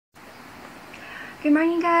Good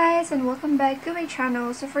morning guys and welcome back to my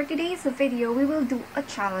channel. So for today's video, we will do a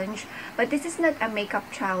challenge, but this is not a makeup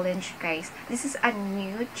challenge guys. This is a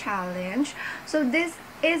new challenge. So this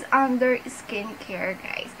is under skincare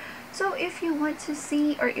guys. So if you want to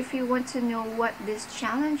see or if you want to know what this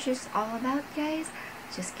challenge is all about guys,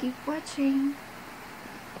 just keep watching.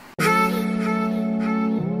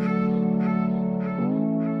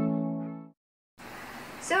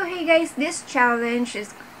 So hey guys, this challenge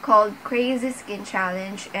is called Crazyskin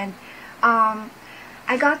Challenge, and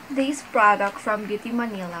I got this product from Beauty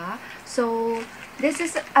Manila. So this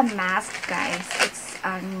is a mask guys. It's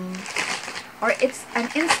an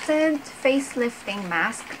instant face lifting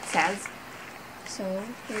mask, it says. So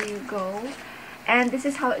here you go, and this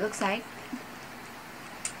is how it looks like.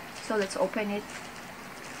 So let's open it.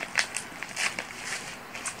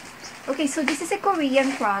 Okay, so this is a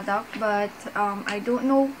Korean product, but I don't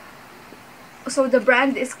know. So the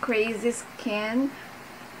brand is Crazyskin,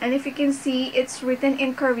 and if you can see, it's written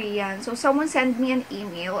in Korean. So someone sent me an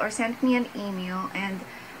email, and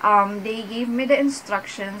they gave me the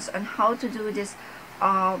instructions on how to do this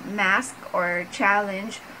mask or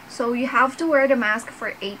challenge. So you have to wear the mask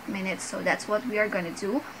for 8 minutes. So that's what we are gonna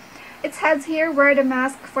do. It says here, wear the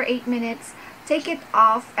mask for 8 minutes, take it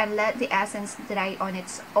off, and let the essence dry on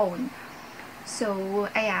its own. So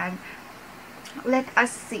ayan, let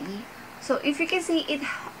us see. So if you can see,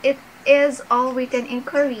 it is all written in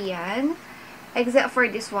Korean, except for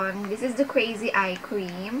this one. This is the Crazy Eye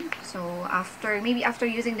Cream. So maybe after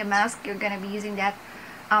using the mask, you're gonna be using that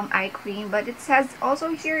eye cream. But it says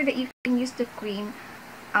also here that you can use the cream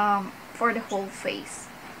for the whole face.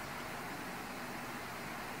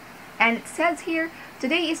 And it says here,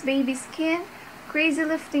 today is baby skin, crazy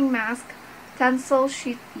lifting mask, tensile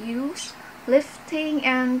sheet use, lifting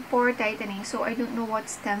and pore tightening. So I don't know what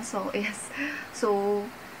stencil is, so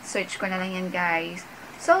search ko na lang yan guys.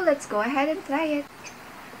 So let's go ahead and try it.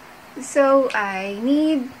 So what I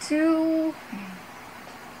need to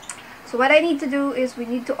do is we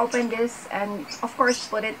need to open this and of course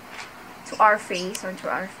put it to our face, so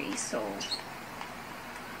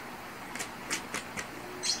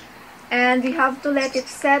and we have to let it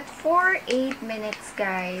set for 8 minutes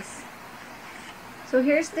guys. So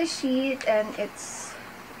here's the sheet, and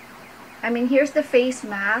here's the face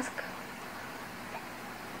mask.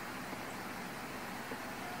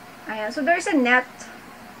 Ayan, so there's a net.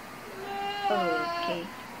 Okay.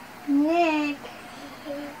 Net.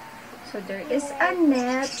 So there is a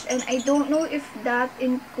net, and I don't know if that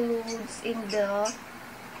includes in the...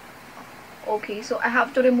 Okay, so I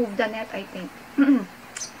have to remove the net, I think.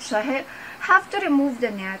 So I have to remove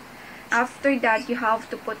the net. After that, you have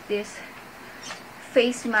to put this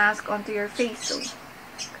face mask onto your face. So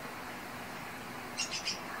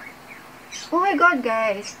oh my god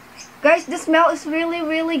guys, the smell is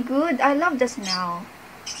really good. I love the smell.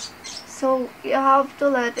 So you have to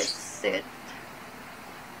let it sit.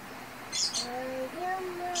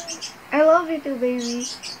 I love it too, baby.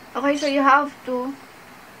 Okay, so you have to,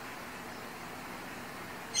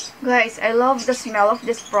 guys, I love the smell of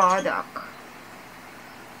this product.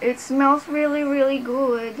 It smells really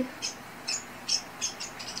good.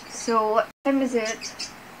 So what time is it?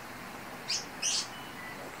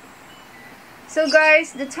 So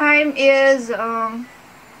guys, the time is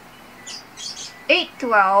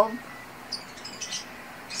 8:12.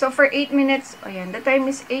 So for 8 minutes, ayan, the time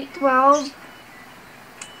is 8:12,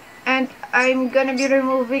 and I'm gonna be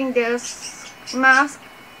removing this mask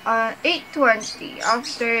 8:20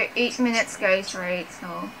 after 8 minutes guys, right?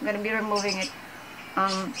 So I'm gonna be removing it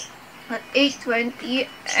at 8:20,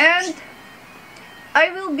 and I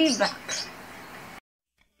will be back.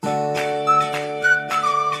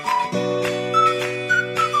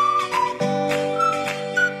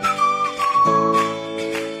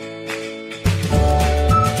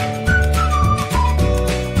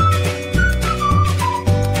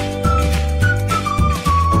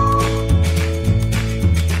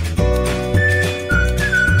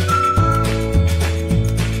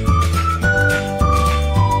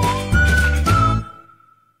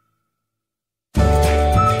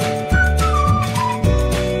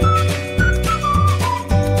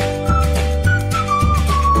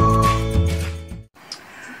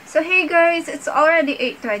 So hey guys, it's already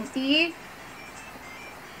 8:20.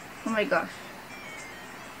 Oh my gosh.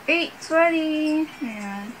 8:20.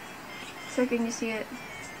 Ayan. So can you see it?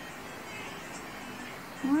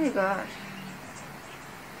 Oh my gosh.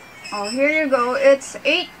 Oh, here you go. It's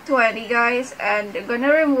 8:20 guys, and I'm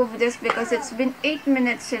gonna remove this because it's been 8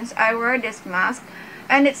 minutes since I wore this mask.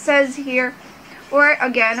 And it says here, or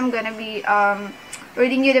again, I'm gonna be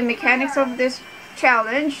reading you the mechanics of this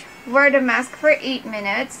challenge. Wear the mask for 8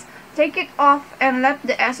 minutes. Take it off and let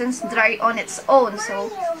the essence dry on its own.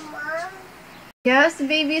 So, yes,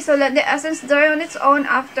 baby. So, let the essence dry on its own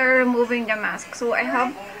after removing the mask. So, I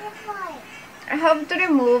have to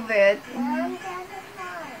remove it.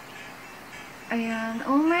 Ayan.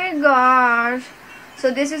 Oh my gosh.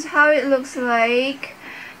 So, this is how it looks like.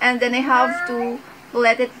 And then I have to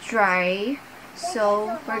let it dry.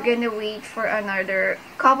 So, we're gonna wait for another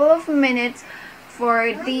couple of minutes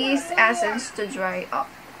for this essence to dry up.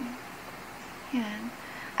 Yan.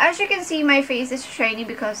 As you can see, my face is shiny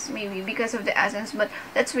because of the essence, but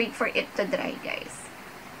let's wait for it to dry, guys.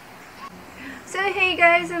 So hey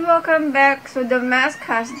guys, and welcome back. So the mask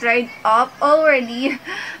has dried up already,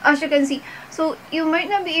 as you can see. So you might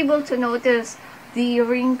not be able to notice the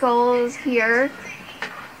wrinkles here,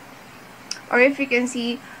 or if you can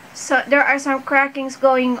see, so there are some crackings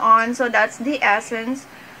going on. So that's the essence.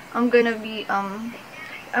 I'm gonna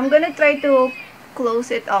try to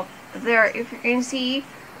close it up there. If you can see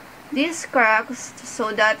these cracks,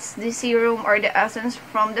 so that's the serum or the essence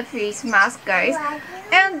from the face mask, guys.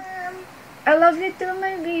 And I love you too,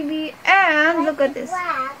 my baby. And look at this.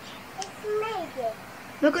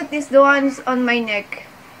 Look at this, the ones on my neck.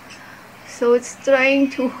 So it's trying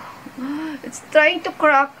to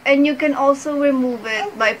crack, and you can also remove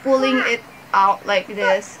it by pulling it out like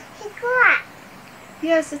this. It's cracked.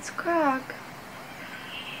 Yes, it's cracked.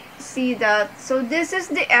 See that? So this is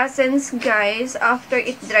the essence, guys, after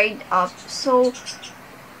it dried up. So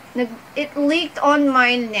it leaked on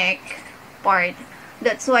my neck part.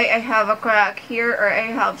 That's why I have a crack here, or I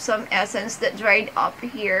have some essence that dried up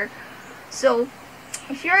here. So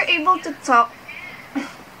if you're able to talk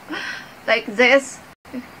like this,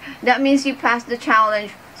 that means you passed the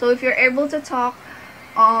challenge. So if you're able to talk,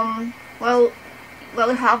 well,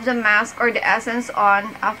 have the mask or the essence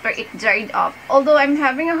on after it dried up. Although I'm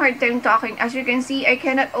having a hard time talking, as you can see, I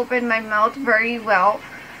cannot open my mouth very well,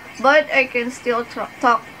 but I can still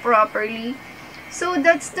talk properly. So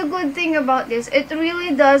that's the good thing about this. It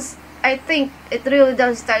really does, I think it really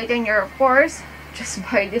does tighten your pores just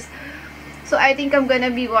by this. So I think I'm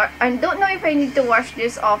gonna be I don't know if I need to wash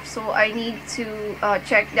this off, so I need to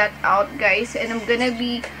check that out, guys. And I'm gonna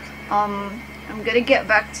get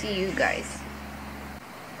back to you guys.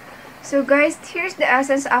 So guys, here's the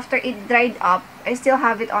essence after it dried up. I still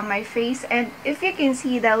have it on my face, and if you can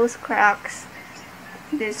see those cracks,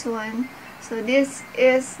 this one. So this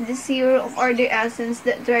is the serum or the essence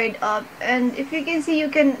that dried up, and if you can see, you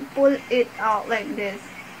can pull it out like this.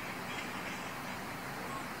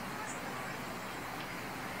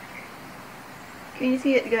 Can you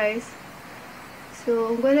see it, guys? So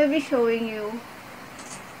I'm gonna be showing you.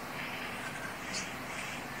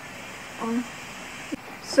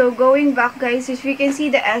 So going back, guys, if you can see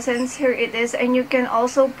the essence, here it is, and you can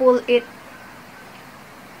also pull it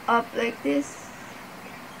up like this.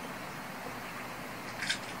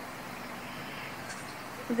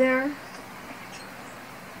 There.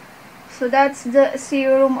 So that's the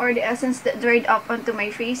serum or the essence that dried up onto my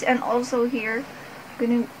face. And also here,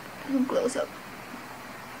 I'm gonna close up.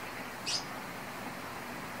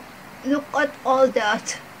 Look at all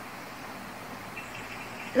that.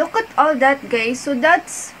 Look at all that, guys. So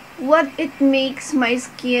that's what it makes my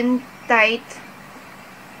skin tight.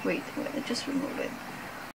 Wait, I'm gonna just remove it.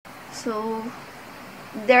 So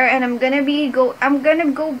there, and I'm gonna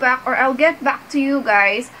go back, or I'll get back to you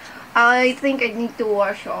guys. I think I need to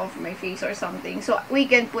wash off my face or something so we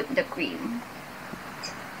can put the cream.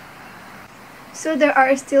 So there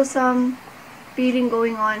are still some peeling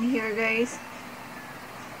going on here, guys.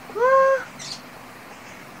 Ah.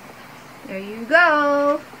 There you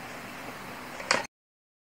go.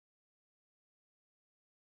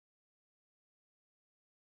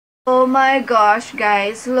 Oh my gosh,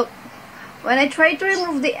 guys, look. When I tried to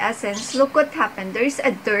remove the essence, look what happened. There's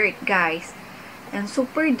a dirt, guys. And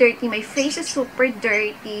super dirty. My face is super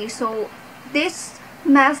dirty. So this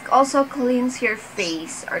mask also cleans your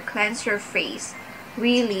face, or cleanse your face.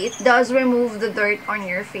 Really, it does remove the dirt on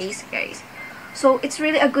your face, guys. So it's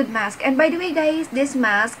really a good mask. And by the way, guys, this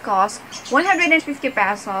mask costs 150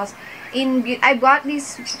 pesos. I bought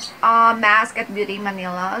this mask at Beauty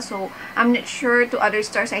Manila, so I'm not sure to other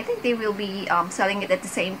stores. I think they will be selling it at the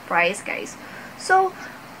same price, guys. So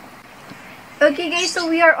okay, guys, so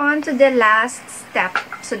we are on to the last step.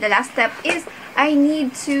 So the last step is I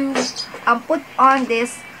need to put on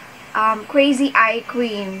this crazy eye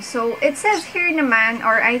cream. So it says here naman,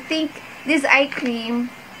 or I think this eye cream,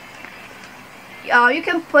 you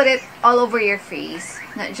can put it all over your face,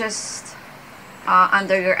 not just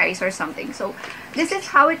under your eyes or something. So this is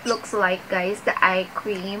how it looks like, guys, the eye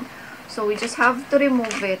cream. So we just have to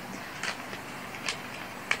remove it.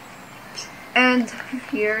 And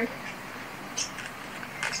here.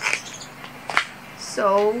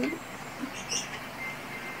 So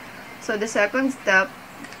the second step,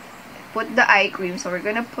 put the eye cream. So we're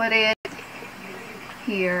gonna put it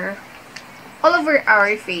here, all over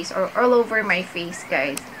our face, or all over my face,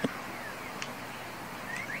 guys.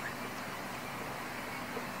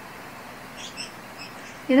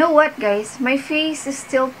 You know what, guys? My face is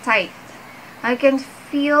still tight. I can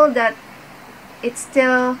feel that it's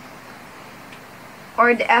still,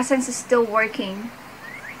 or the essence is still working.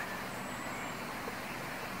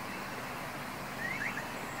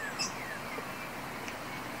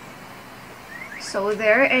 So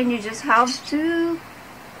there, and you just have to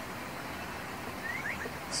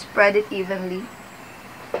spread it evenly.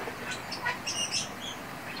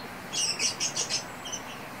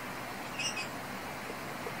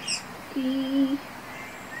 Okay.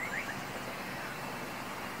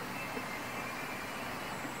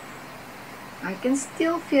 I can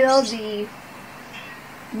still feel the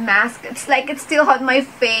mask. It's like it's still on my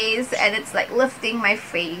face, and it's like lifting my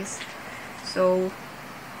face. So,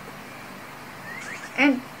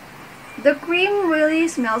 and the cream really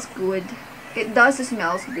smells good. It does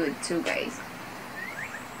smells good too, guys.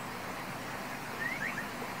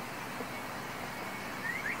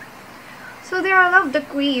 So there, I love the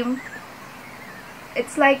cream.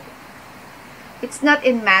 It's like, it's not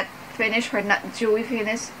in matte finish or not dewy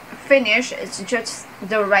finish. It's just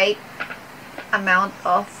the right amount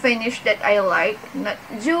of finish that I like. Not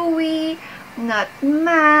dewy, not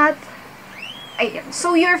matte.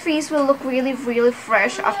 So your face will look really, really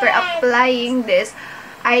fresh after applying this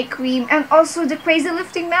eye cream. And also the crazy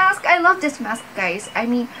lifting mask. I love this mask, guys. I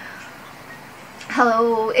mean,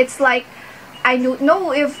 hello, it's like, I don't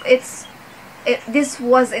know if this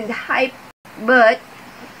was in the hype, but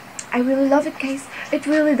I really love it, guys. It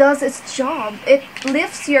really does its job. It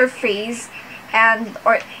lifts your face,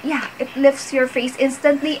 it lifts your face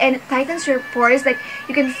instantly, and it tightens your pores. Like,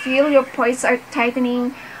 you can feel your pores are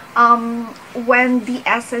tightening when the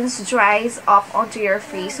essence dries up onto your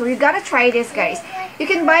face. So you gotta try this, guys. You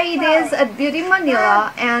can buy this at Beauty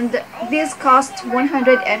Manila, and this costs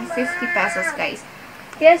 150 pesos, guys.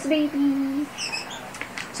 Yes, baby.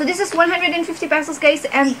 So this is 150 pesos, guys,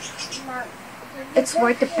 and it's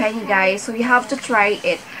worth the penny, guys. So you have to try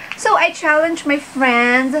it. So I challenge my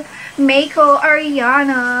friend Meiko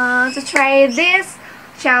Arianna to try this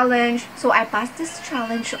challenge. So I passed this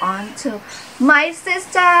challenge on to my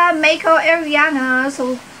sister Meiko Arianna.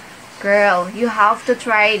 So girl, you have to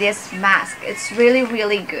try this mask. It's really,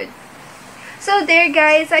 really good. So there,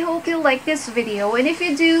 guys, I hope you like this video, and if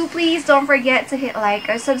you do, please don't forget to hit like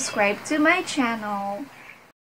or subscribe to my channel.